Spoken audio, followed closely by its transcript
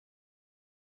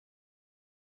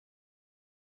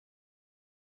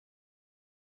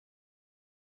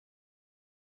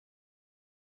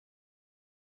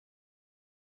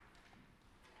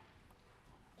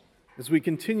As we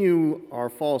continue our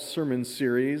fall sermon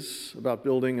series about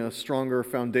building a stronger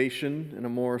foundation and a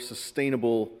more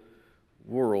sustainable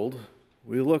world,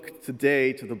 we look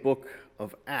today to the book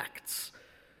of Acts.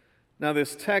 Now,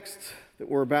 this text that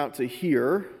we're about to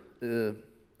hear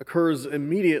occurs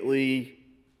immediately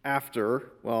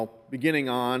after, beginning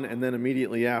on and then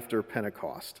immediately after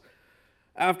Pentecost.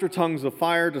 After tongues of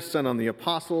fire descend on the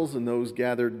apostles and those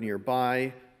gathered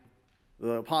nearby,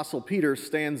 the apostle Peter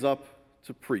stands up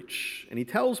to preach, and he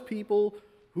tells people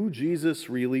who Jesus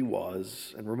really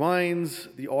was and reminds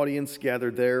the audience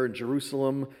gathered there in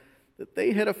Jerusalem that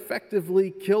they had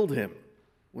effectively killed him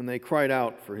when they cried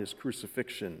out for his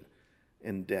crucifixion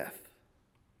and death.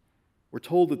 We're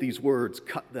told that these words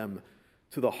cut them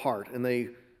to the heart, and they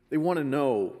want to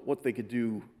know what they could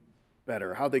do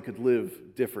better, how they could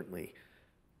live differently.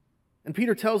 And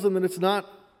Peter tells them that it's not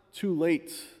too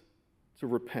late to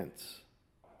repent.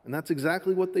 And that's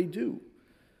exactly what they do.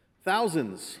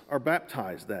 Thousands are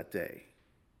baptized that day.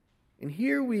 And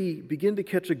here we begin to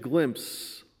catch a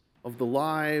glimpse of the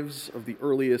lives of the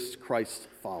earliest Christ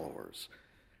followers.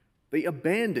 They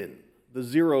abandon the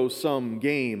zero-sum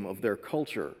game of their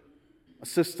culture, a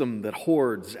system that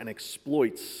hoards and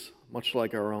exploits much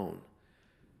like our own.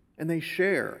 And they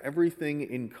share everything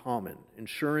in common,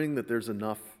 ensuring that there's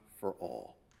enough for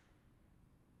all.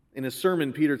 In his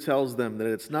sermon, Peter tells them that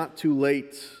it's not too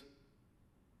late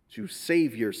to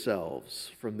save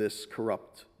yourselves from this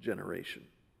corrupt generation.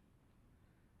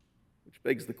 Which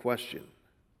begs the question,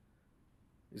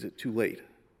 is it too late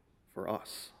for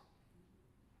us?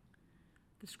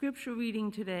 The scripture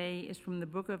reading today is from the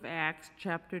book of Acts,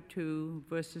 chapter 2,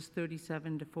 verses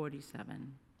 37 to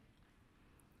 47.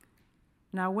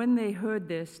 Now when they heard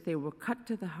this, they were cut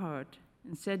to the heart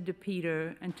and said to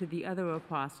Peter and to the other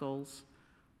apostles,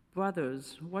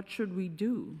 "Brothers, what should we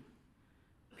do?"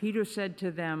 Peter said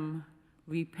to them,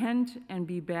 "Repent and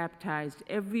be baptized,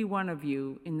 every one of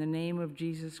you, in the name of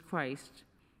Jesus Christ,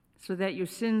 so that your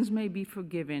sins may be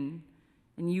forgiven,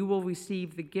 and you will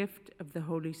receive the gift of the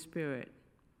Holy Spirit.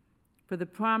 For the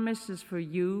promise is for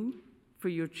you, for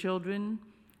your children,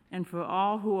 and for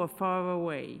all who are far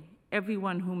away,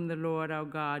 everyone whom the Lord our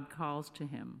God calls to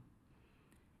him."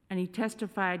 And he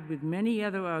testified with many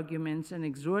other arguments and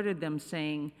exhorted them,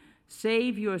 saying,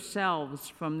 "Save yourselves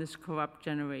from this corrupt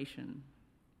generation."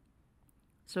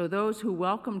 So those who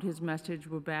welcomed his message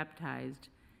were baptized,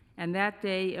 and that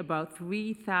day about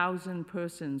 3,000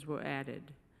 persons were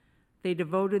added. They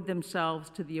devoted themselves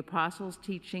to the apostles'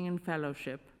 teaching and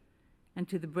fellowship, and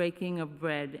to the breaking of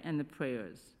bread and the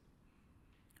prayers.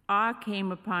 Awe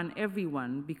came upon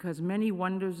everyone because many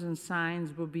wonders and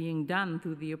signs were being done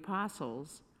through the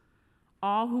apostles.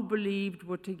 All who believed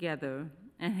were together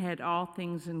and had all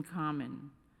things in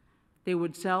common. They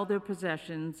would sell their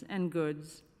possessions and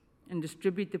goods and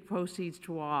distribute the proceeds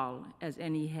to all as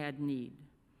any had need.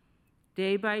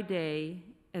 Day by day,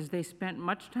 as they spent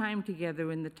much time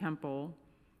together in the temple,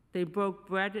 they broke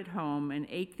bread at home and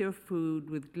ate their food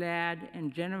with glad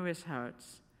and generous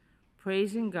hearts,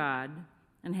 praising God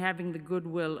and having the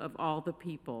goodwill of all the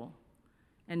people.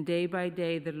 And day by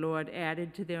day the Lord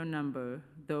added to their number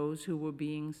those who were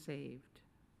being saved.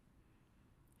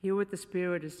 Hear what the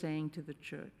Spirit is saying to the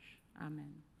church.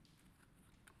 Amen.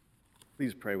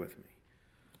 Please pray with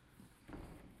me.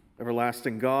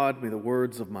 Everlasting God, may the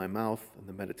words of my mouth and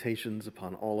the meditations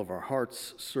upon all of our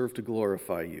hearts serve to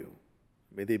glorify you.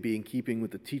 May they be in keeping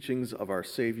with the teachings of our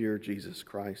Savior, Jesus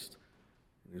Christ,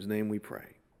 in whose name we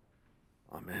pray.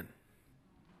 Amen.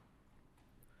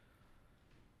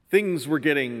 Things were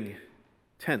getting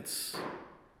tense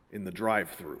in the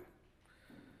drive-thru.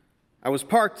 I was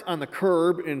parked on the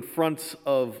curb in front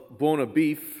of Buona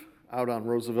Beef out on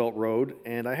Roosevelt Road,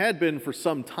 and I had been for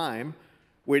some time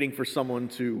waiting for someone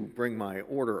to bring my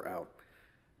order out.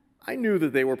 I knew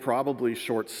that they were probably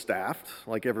short-staffed,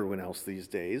 like everyone else these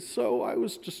days, so I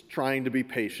was just trying to be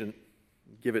patient,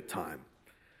 give it time.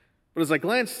 But as I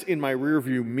glanced in my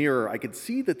rearview mirror, I could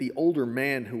see that the older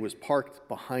man who was parked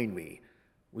behind me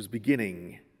was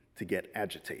beginning to get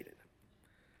agitated.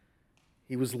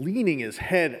 He was leaning his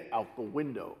head out the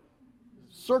window,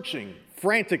 searching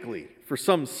frantically for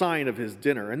some sign of his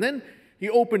dinner. And then he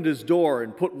opened his door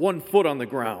and put one foot on the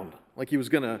ground, like he was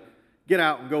going to get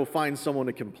out and go find someone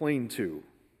to complain to.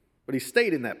 But he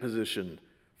stayed in that position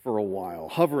for a while,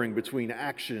 hovering between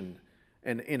action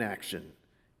and inaction,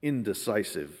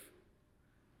 indecisive.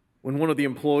 When one of the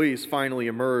employees finally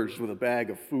emerged with a bag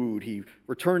of food, he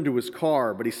returned to his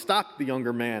car, but he stopped the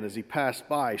younger man as he passed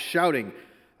by, shouting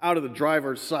out of the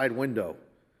driver's side window,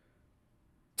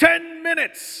 10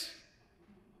 minutes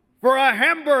for a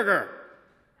hamburger!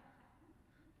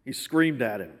 He screamed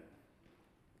at him.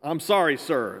 "I'm sorry,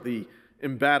 sir," the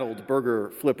embattled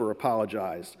burger flipper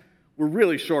apologized. "We're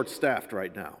really short-staffed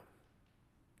right now."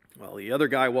 Well, the other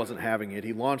guy wasn't having it.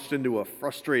 He launched into a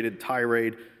frustrated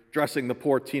tirade, dressing the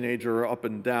poor teenager up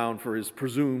and down for his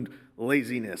presumed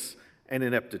laziness and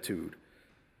ineptitude.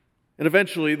 And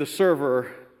eventually, the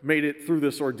server made it through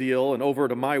this ordeal and over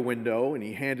to my window, and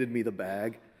he handed me the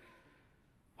bag.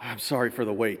 "I'm sorry for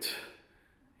the wait,"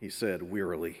 he said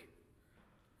wearily.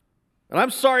 "And I'm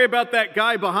sorry about that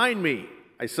guy behind me,"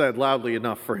 I said loudly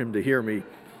enough for him to hear me.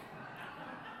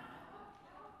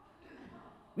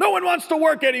 "No one wants to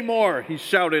work anymore," he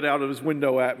shouted out of his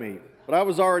window at me. But I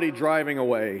was already driving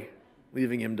away,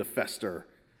 leaving him to fester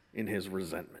in his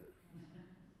resentment.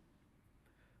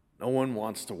 No one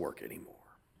wants to work anymore.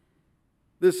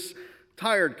 This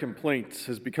tired complaint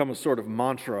has become a sort of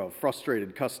mantra of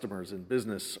frustrated customers and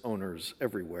business owners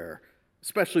everywhere,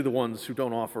 especially the ones who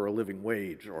don't offer a living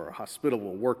wage or a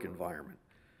hospitable work environment.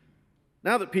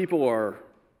 Now that people are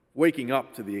waking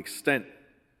up to the extent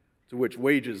to which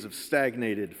wages have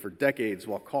stagnated for decades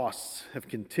while costs have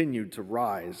continued to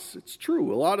rise, it's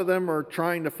true, a lot of them are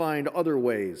trying to find other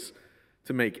ways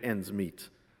to make ends meet.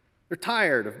 They're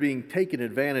tired of being taken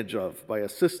advantage of by a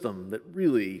system that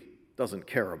really doesn't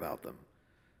care about them.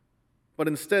 But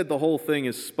instead, the whole thing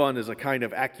is spun as a kind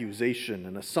of accusation,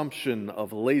 an assumption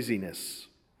of laziness,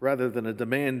 rather than a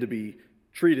demand to be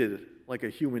treated like a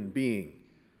human being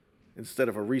instead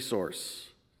of a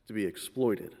resource to be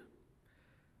exploited.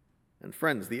 And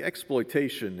friends, the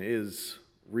exploitation is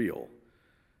real.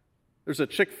 There's a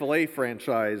Chick-fil-A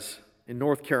franchise in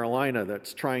North Carolina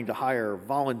that's trying to hire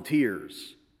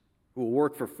volunteers who will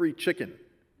work for free chicken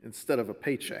instead of a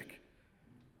paycheck.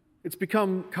 It's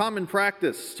become common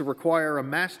practice to require a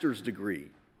master's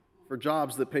degree for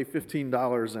jobs that pay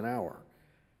 $15 an hour.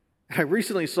 I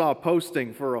recently saw a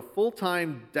posting for a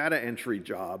full-time data entry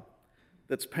job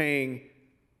that's paying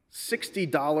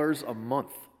 $60 a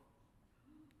month.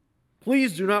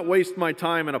 "Please do not waste my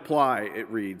time and apply," it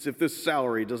reads, "if this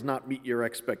salary does not meet your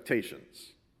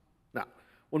expectations." Now,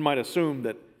 one might assume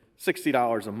that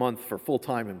 $60 a month for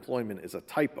full-time employment is a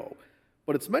typo,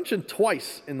 but it's mentioned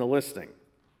twice in the listing.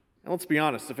 And let's be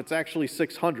honest, if it's actually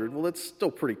 $600, well, that's still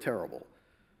pretty terrible.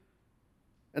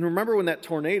 And remember when that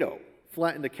tornado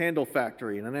flattened a candle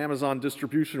factory and an Amazon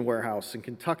distribution warehouse in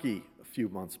Kentucky a few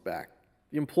months back?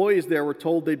 The employees there were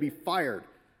told they'd be fired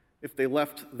if they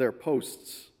left their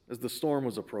posts as the storm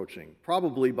was approaching,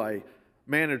 probably by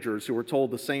managers who were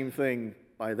told the same thing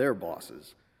by their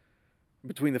bosses.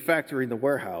 Between the factory and the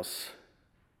warehouse,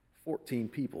 14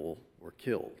 people were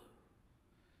killed.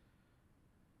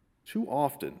 Too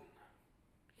often,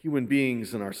 human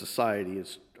beings in our society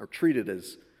are treated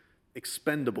as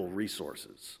expendable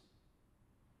resources.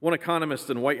 One economist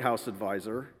and White House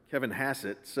advisor, Kevin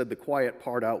Hassett, said the quiet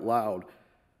part out loud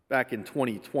back in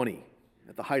 2020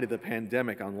 at the height of the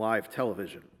pandemic on live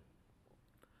television.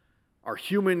 "Our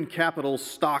human capital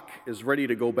stock is ready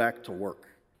to go back to work,"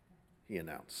 he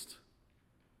announced.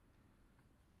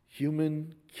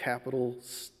 Human capital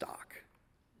stock.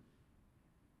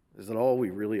 Is that all we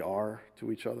really are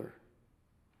to each other?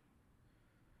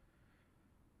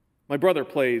 My brother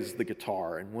plays the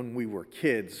guitar, and when we were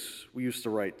kids, we used to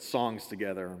write songs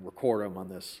together and record them on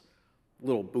this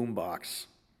little boombox.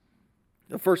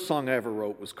 The first song I ever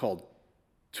wrote was called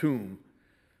Tomb.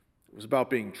 It was about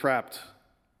being trapped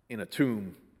in a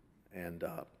tomb and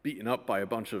beaten up by a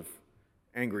bunch of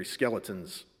angry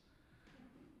skeletons.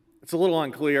 It's a little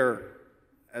unclear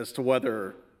as to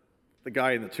whether the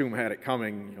guy in the tomb had it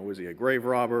coming. Was he a grave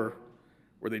robber?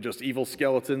 Were they just evil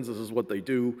skeletons? This is what they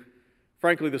do.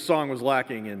 Frankly, the song was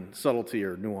lacking in subtlety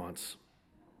or nuance.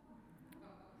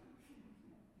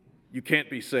 "You can't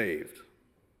be saved.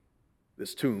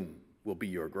 This tomb will be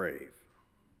your grave."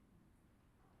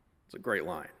 It's a great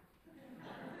line.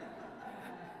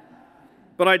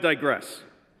 But I digress.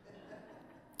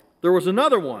 There was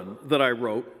another one that I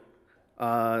wrote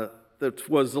that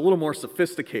was a little more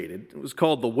sophisticated. It was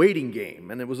called The Waiting Game,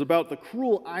 and it was about the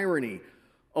cruel irony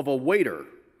of a waiter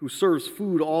who serves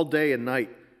food all day and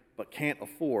night but can't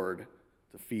afford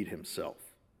to feed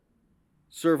himself.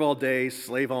 "Serve all day,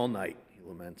 slave all night," he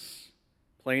laments.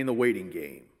 "Playing the waiting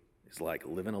game is like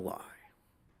living a lie."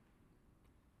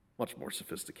 Much more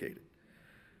sophisticated.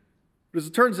 But as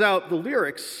it turns out, the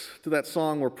lyrics to that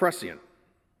song were prescient.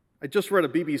 I just read a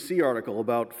BBC article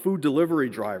about food delivery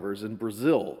drivers in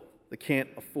Brazil that can't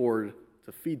afford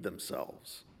to feed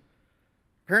themselves.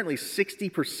 Apparently,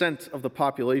 60% of the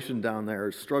population down there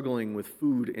is struggling with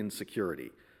food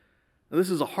insecurity. Now, this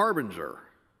is a harbinger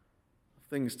of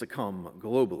things to come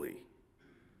globally.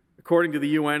 According to the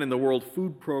UN and the World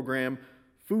Food Program,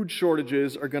 food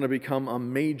shortages are going to become a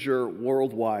major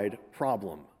worldwide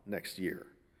problem next year.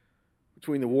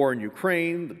 Between the war in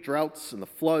Ukraine, the droughts and the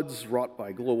floods wrought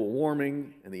by global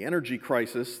warming, and the energy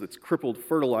crisis that's crippled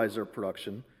fertilizer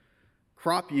production,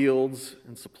 crop yields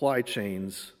and supply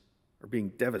chains are being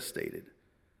devastated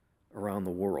around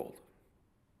the world.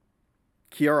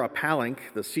 Kiara Palink,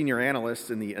 the senior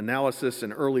analyst in the Analysis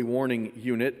and Early Warning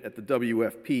Unit at the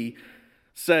WFP,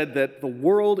 said that the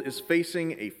world is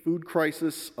facing a food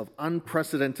crisis of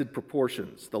unprecedented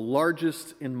proportions, the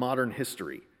largest in modern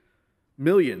history.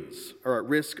 Millions are at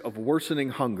risk of worsening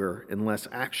hunger unless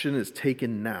action is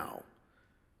taken now.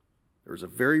 There is a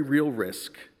very real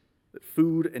risk that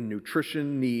food and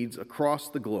nutrition needs across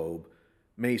the globe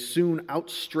may soon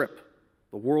outstrip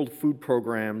the World Food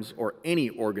Program's or any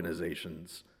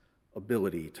organization's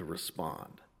ability to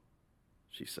respond,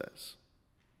 she says.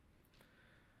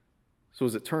 So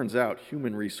as it turns out,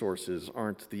 human resources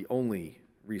aren't the only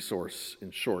resource in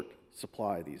short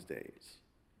supply these days.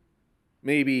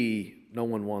 Maybe no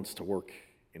one wants to work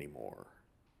anymore,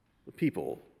 but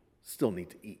people still need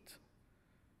to eat.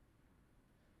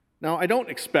 Now, I don't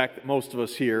expect that most of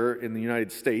us here in the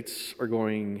United States are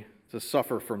going to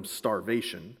suffer from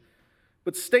starvation,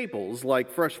 but staples like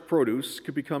fresh produce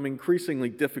could become increasingly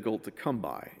difficult to come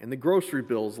by, and the grocery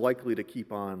bill is likely to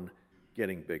keep on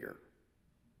getting bigger.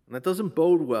 And that doesn't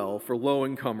bode well for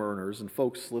low-income earners and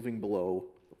folks living below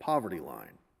the poverty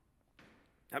line.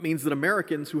 That means that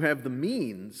Americans who have the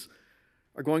means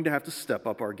are going to have to step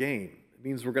up our game. It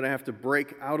means we're going to have to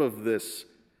break out of this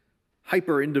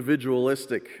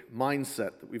hyper-individualistic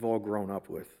mindset that we've all grown up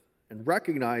with and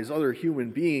recognize other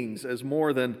human beings as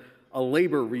more than a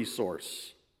labor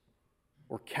resource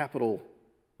or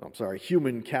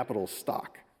human capital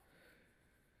stock.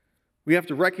 We have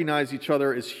to recognize each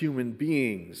other as human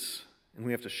beings, and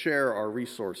we have to share our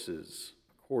resources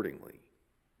accordingly.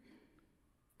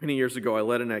 Many years ago, I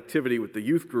led an activity with the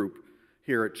youth group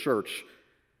here at church.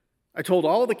 I told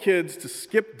all of the kids to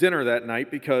skip dinner that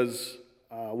night because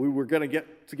we were going to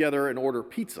get together and order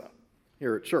pizza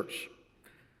here at church.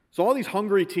 So all these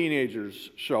hungry teenagers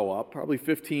show up, probably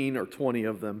 15 or 20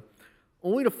 of them,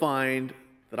 only to find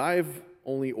that I've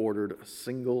only ordered a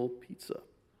single pizza.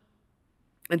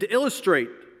 And to illustrate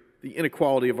the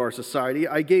inequality of our society,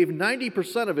 I gave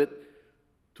 90% of it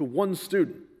to one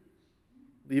student,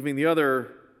 leaving the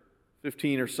other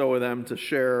 15 or so of them to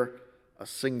share a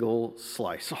single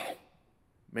slice. Oh,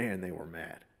 man, they were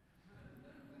mad.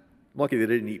 I'm lucky they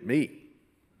didn't eat me.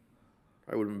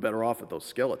 I would have been better off with those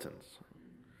skeletons.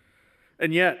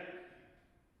 And yet,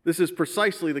 this is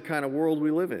precisely the kind of world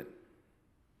we live in.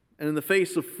 And in the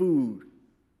face of food,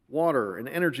 water, and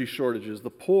energy shortages, the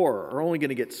poor are only going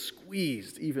to get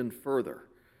squeezed even further.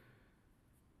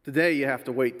 Today, you have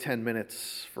to wait 10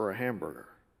 minutes for a hamburger.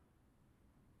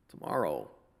 Tomorrow,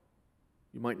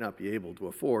 you might not be able to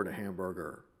afford a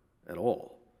hamburger at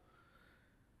all.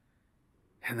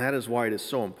 And that is why it is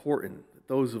so important that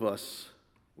those of us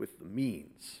with the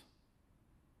means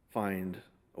find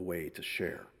a way to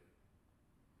share.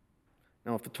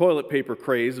 Now, if the toilet paper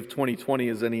craze of 2020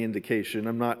 is any indication,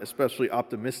 I'm not especially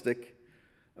optimistic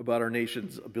about our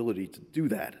nation's ability to do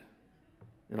that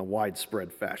in a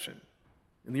widespread fashion.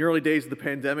 In the early days of the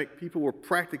pandemic, people were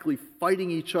practically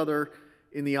fighting each other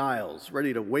in the aisles,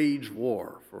 ready to wage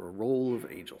war for a roll of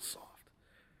Angel Soft.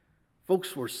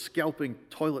 Folks were scalping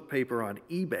toilet paper on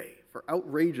eBay for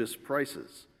outrageous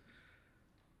prices.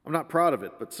 I'm not proud of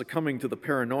it, but succumbing to the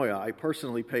paranoia, I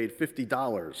personally paid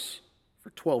 $50 for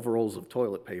 12 rolls of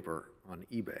toilet paper on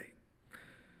eBay.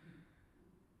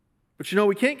 But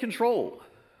we can't control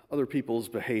other people's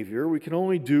behavior. We can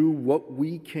only do what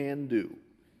we can do.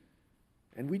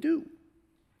 And we do.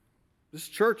 This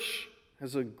church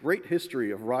has a great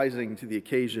history of rising to the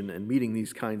occasion and meeting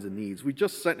these kinds of needs. We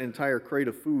just sent an entire crate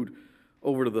of food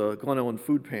over to the Glen Ellen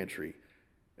Food Pantry.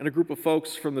 And a group of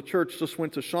folks from the church just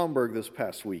went to Schaumburg this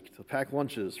past week to pack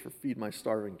lunches for Feed My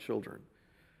Starving Children.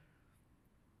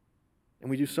 And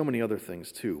we do so many other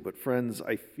things too. But friends,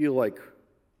 I feel like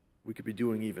we could be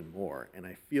doing even more. And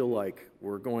I feel like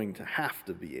we're going to have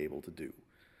to be able to do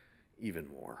even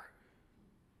more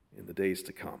in the days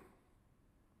to come.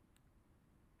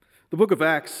 The book of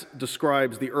Acts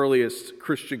describes the earliest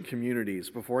Christian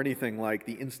communities before anything like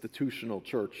the institutional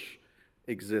church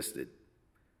existed.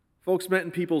 Folks met in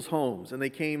people's homes, and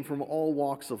they came from all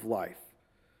walks of life.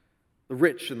 The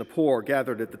rich and the poor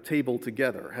gathered at the table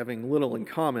together, having little in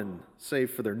common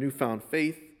save for their newfound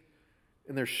faith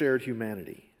and their shared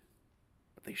humanity.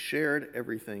 But they shared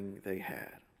everything they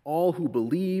had. All who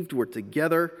believed were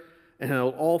together and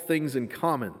held all things in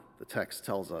common, the text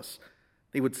tells us.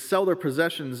 They would sell their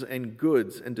possessions and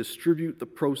goods and distribute the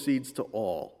proceeds to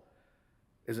all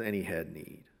as any had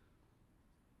need.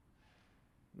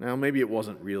 Now, maybe it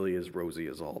wasn't really as rosy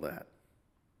as all that,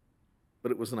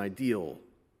 but it was an ideal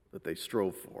that they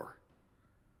strove for.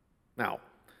 Now,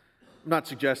 I'm not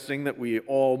suggesting that we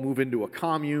all move into a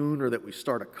commune or that we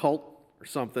start a cult or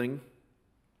something,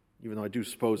 even though I do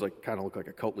suppose I kind of look like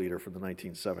a cult leader from the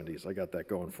 1970s. I got that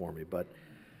going for me. But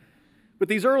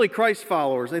these early Christ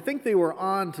followers, I think they were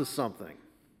on to something.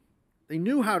 They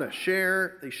knew how to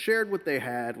share. They shared what they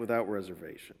had without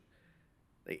reservation.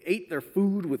 They ate their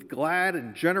food with glad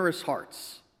and generous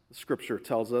hearts, the scripture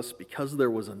tells us, because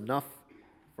there was enough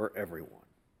for everyone.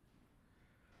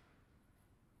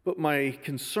 But my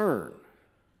concern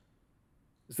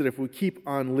is that if we keep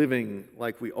on living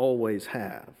like we always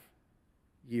have,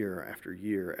 year after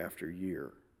year after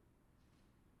year,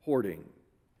 hoarding,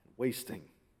 wasting,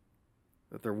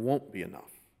 that there won't be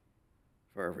enough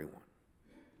for everyone.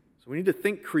 So we need to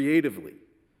think creatively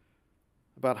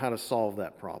about how to solve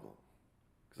that problem,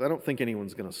 because I don't think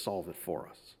anyone's going to solve it for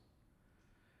us.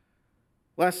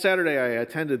 Last Saturday, I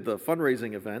attended the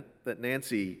fundraising event that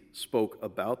Nancy spoke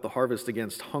about, the Harvest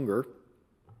Against Hunger.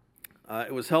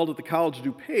 It was held at the College of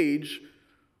DuPage,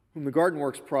 whom the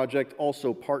GardenWorks Project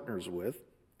also partners with,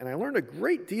 and I learned a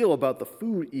great deal about the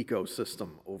food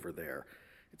ecosystem over there.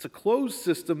 It's a closed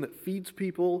system that feeds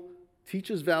people,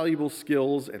 teaches valuable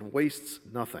skills, and wastes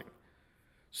nothing.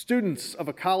 Students of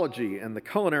ecology and the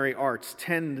culinary arts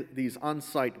tend these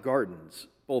on-site gardens,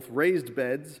 both raised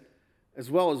beds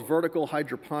as well as vertical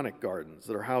hydroponic gardens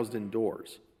that are housed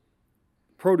indoors.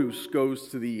 Produce goes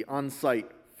to the on-site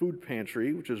food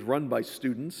pantry, which is run by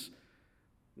students,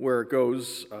 where it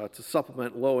goes to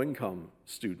supplement low-income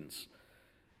students.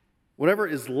 Whatever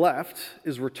is left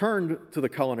is returned to the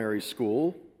culinary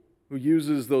school, who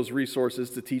uses those resources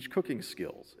to teach cooking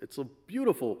skills. It's a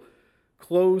beautiful,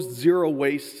 closed,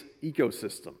 zero-waste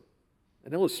ecosystem,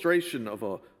 an illustration of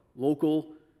a local,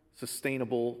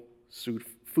 sustainable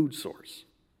food source.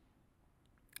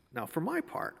 Now, for my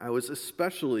part, I was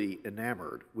especially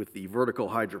enamored with the vertical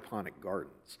hydroponic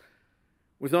gardens.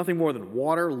 With nothing more than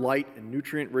water, light, and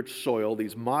nutrient-rich soil,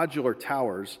 these modular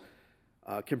towers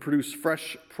can produce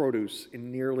fresh produce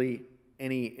in nearly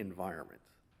any environment.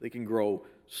 They can grow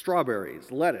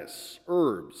strawberries, lettuce,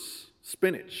 herbs,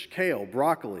 spinach, kale,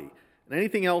 broccoli, and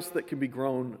anything else that can be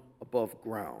grown above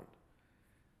ground.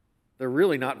 They're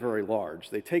really not very large.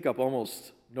 They take up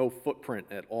almost no footprint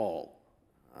at all,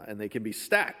 and they can be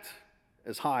stacked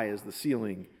as high as the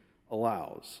ceiling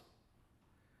allows.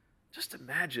 Just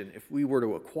imagine if we were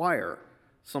to acquire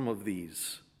some of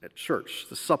these at church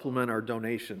to supplement our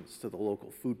donations to the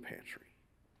local food pantry.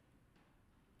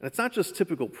 And it's not just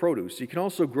typical produce. You can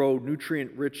also grow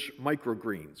nutrient-rich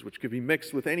microgreens, which could be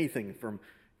mixed with anything from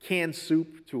canned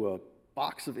soup to a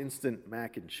box of instant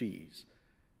mac and cheese,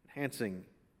 enhancing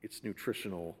its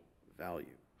nutritional value.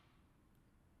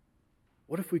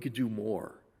 What if we could do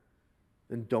more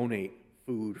than donate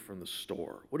food from the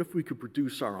store? What if we could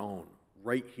produce our own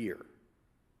right here,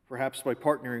 perhaps by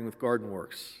partnering with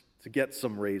GardenWorks to get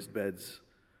some raised beds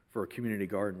for a community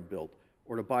garden built,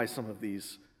 or to buy some of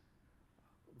these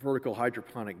vertical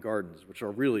hydroponic gardens, which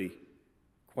are really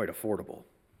quite affordable.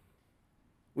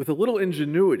 With a little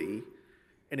ingenuity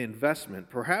and investment,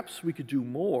 perhaps we could do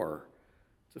more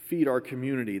to feed our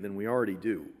community than we already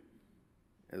do,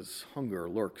 as hunger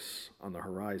lurks on the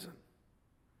horizon.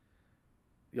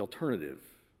 The alternative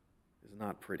is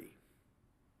not pretty.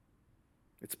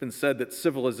 It's been said that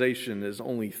civilization is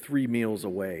only 3 meals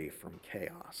away from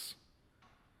chaos.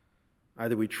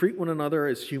 Either we treat one another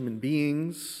as human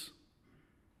beings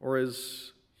or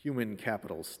as human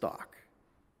capital stock.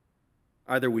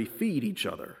 Either we feed each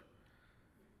other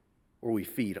or we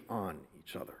feed on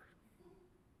each other.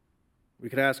 We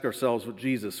could ask ourselves what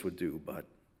Jesus would do, but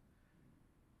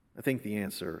I think the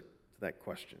answer to that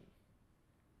question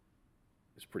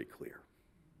is pretty clear.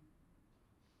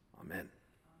 Amen.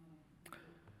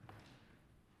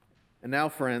 And now,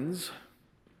 friends,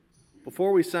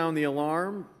 before we sound the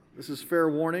alarm, this is fair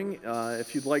warning.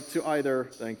 If you'd like to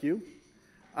either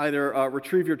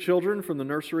retrieve your children from the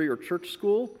nursery or church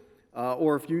school,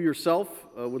 or if you yourself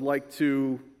would like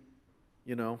to,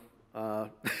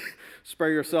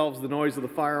 spare yourselves the noise of the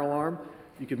fire alarm,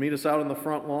 you can meet us out on the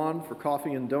front lawn for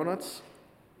coffee and donuts.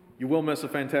 You will miss a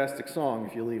fantastic song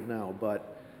if you leave now,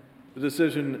 but the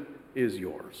decision is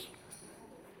yours.